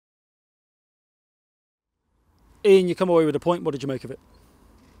Ian, you come away with a point. What did you make of it?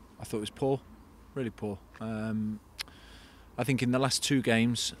 I thought it was poor, really poor. I think in the last two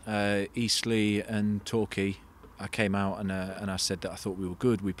games, Eastleigh and Torquay, I came out and I said that I thought we were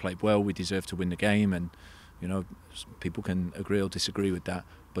good, we played well, we deserved to win the game, and you know, people can agree or disagree with that.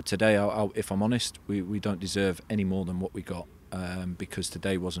 But today, if I'm honest, we don't deserve any more than what we got, because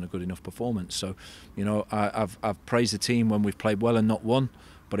today wasn't a good enough performance. So, you know, I've praised the team when we've played well and not won.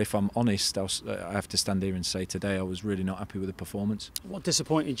 But if I'm honest, I have to stand here and say today I was really not happy with the performance. What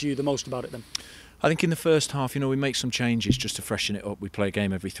disappointed you the most about it then? I think in the first half, you know, we make some changes just to freshen it up. We play a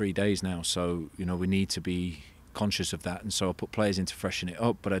game every 3 days now, so, you know, we need to be conscious of that. And so I put players in to freshen it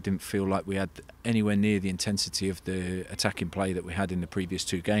up, but I didn't feel like we had anywhere near the intensity of the attacking play that we had in the previous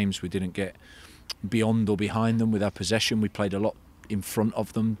two games. We didn't get beyond or behind them with our possession. We played a lot in front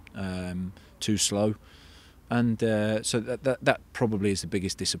of them, too slow. And so that probably is the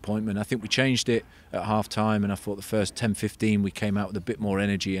biggest disappointment. I think we changed it at half-time, and I thought the first 10-15 we came out with a bit more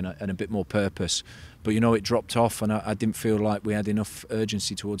energy and a bit more purpose. But, you know, it dropped off, and I didn't feel like we had enough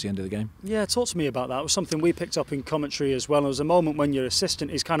urgency towards the end of the game. Yeah, talk to me about that. It was something we picked up in commentary as well. There was a moment when your assistant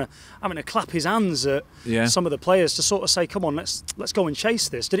is kind of having to clap his hands at some of the players to sort of say, come on, let's go and chase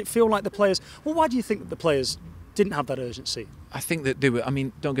this. Did it feel like the players... Well, why do you think that the players didn't have that urgency? I think that they were, I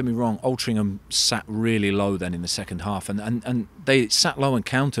mean, don't get me wrong, Altrincham sat really low then in the second half, and they sat low and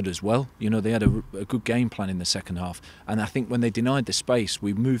countered as well. You know, they had a good game plan in the second half, and I think when they denied the space,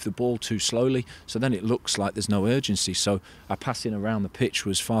 we moved the ball too slowly, so then it looks like there's no urgency. So our passing around the pitch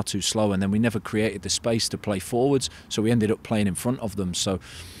was far too slow, and then we never created the space to play forwards, so we ended up playing in front of them. So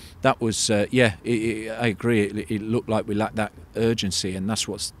that was, I agree, it looked like we lacked that urgency, and that's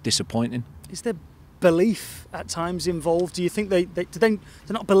what's disappointing. Is there belief at times involved? Do you think they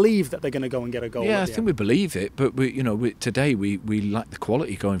not believe that they're going to go and get a goal? Yeah, I think we believe it, but today we lack the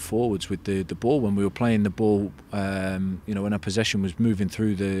quality going forwards with the ball. When we were playing the ball, you know, when our possession was moving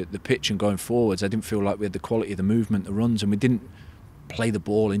through the pitch and going forwards, I didn't feel like we had the quality of the movement, the runs, and we didn't play the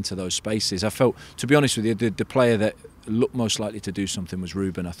ball into those spaces. I felt, to be honest with you, the player that looked most likely to do something was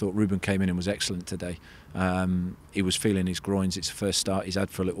Ruben. I thought Ruben came in and was excellent today. He was feeling his groins. It's the first start he's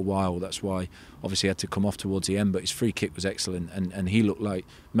had for a little while. That's why obviously he had to come off towards the end, but his free kick was excellent, and he looked like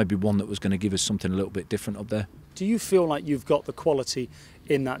maybe one that was going to give us something a little bit different up there. Do you feel like you've got the quality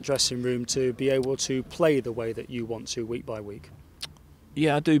in that dressing room to be able to play the way that you want to week by week?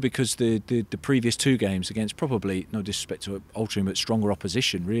 Yeah, I do, because the previous two games against, probably, no disrespect to Altrincham, but stronger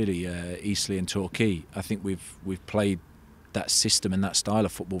opposition, really, Eastleigh and Torquay, I think we've played that system and that style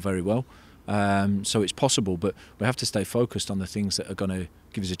of football very well. So it's possible, but we have to stay focused on the things that are going to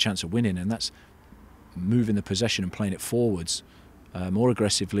give us a chance of winning, and that's moving the possession and playing it forwards more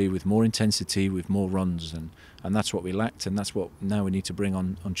aggressively, with more intensity, with more runs, and that's what we lacked, and that's what now we need to bring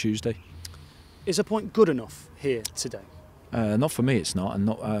on Tuesday. Is a point good enough here today? Not for me, it's not, and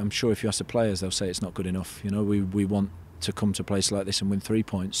I'm sure if you ask the players, they'll say it's not good enough. You know, we want to come to a place like this and win 3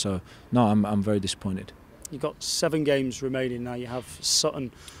 points. So no, I'm very disappointed. You've got 7 games remaining now. You have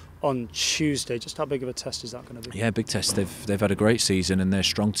Sutton on Tuesday. Just how big of a test is that going to be? Yeah, big test. They've had a great season, and they're a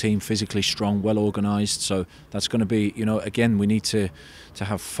strong team, physically strong, well organised. So that's going to be, you know, again, we need to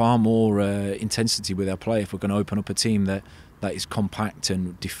have far more intensity with our play if we're going to open up a team that is compact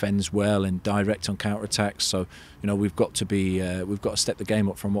and defends well and direct on counter attacks. So, you know, we've got to step the game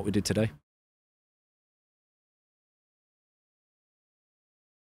up from what we did today.